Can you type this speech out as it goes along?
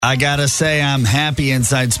I gotta say, I'm happy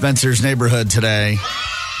inside Spencer's neighborhood today.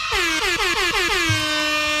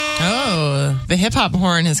 Oh, the hip-hop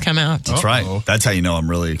horn has come out. That's right. That's how you know I'm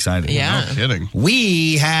really excited. Yeah. No kidding.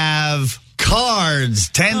 We have cards,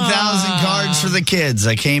 10,000 cards for the kids.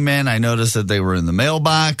 I came in, I noticed that they were in the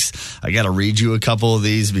mailbox. I got to read you a couple of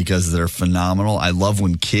these because they're phenomenal. I love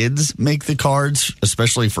when kids make the cards,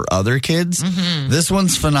 especially for other kids. Mm-hmm. This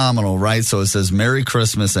one's phenomenal, right? So it says Merry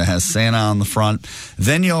Christmas. It has Santa on the front.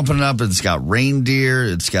 Then you open it up, it's got reindeer.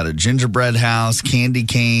 It's got a gingerbread house, candy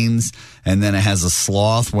canes, and then it has a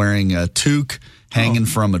sloth wearing a toque hanging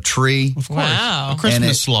from a tree. Of course. Wow. A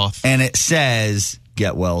Christmas sloth. And it says,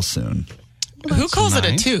 get well soon. Who calls it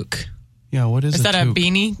a nice. toque? Yeah, what is Is that a toque?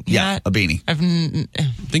 beanie? Yeah, hat? a beanie. I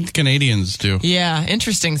think the Canadians do. Yeah,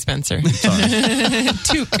 interesting, Spencer.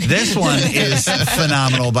 Toque. This one is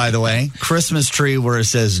phenomenal, by the way. Christmas tree where it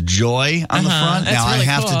says joy on the front. That's Now, really I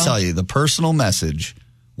have cool. to tell you, the personal message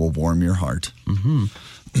will warm your heart. Mm-hmm.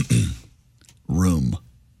 Room.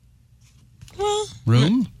 Well,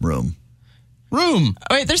 Room? Room. Room.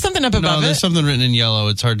 oh, wait, there's something up No, above there's it. something written in yellow.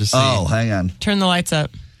 It's hard to see. Oh, hang on. Turn the lights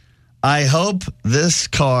up. I hope this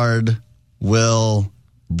card will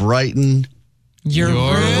brighten. Your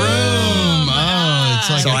Your room. Oh, it's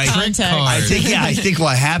like So a I- trick Context. card. I think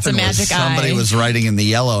what happened was magic somebody eye. was writing in the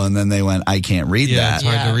yellow and then they went, I can't read Yeah, that. it's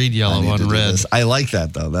hard Yeah. to read I yellow need to on do red. this. I like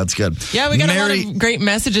that, though. That's good. Yeah, we got Mary, a lot of great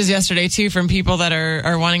messages yesterday, too, from people that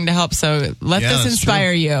are wanting to help. So let Yeah, this that's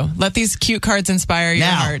inspire you. Let these cute cards inspire your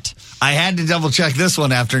Now, heart. I had to double check this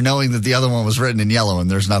one after knowing that the other one was written in yellow and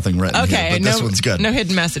there's nothing written here. Okay, But this one's good. No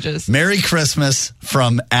hidden messages. Merry Christmas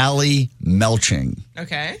from Allie Melching.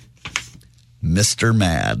 Okay. Mr.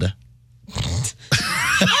 Mad.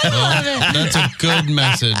 That's a good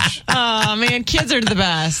message. Oh, man, kids are the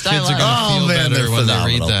best. I Kids are love going it. to feel better they're when they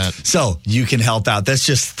phenomenal. read that. So you can help out. That's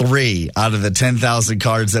just 3 out of the 10,000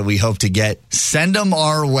 cards that we hope to get. Send them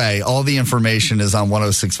our way. All the information is on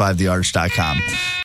 1065thearch.com.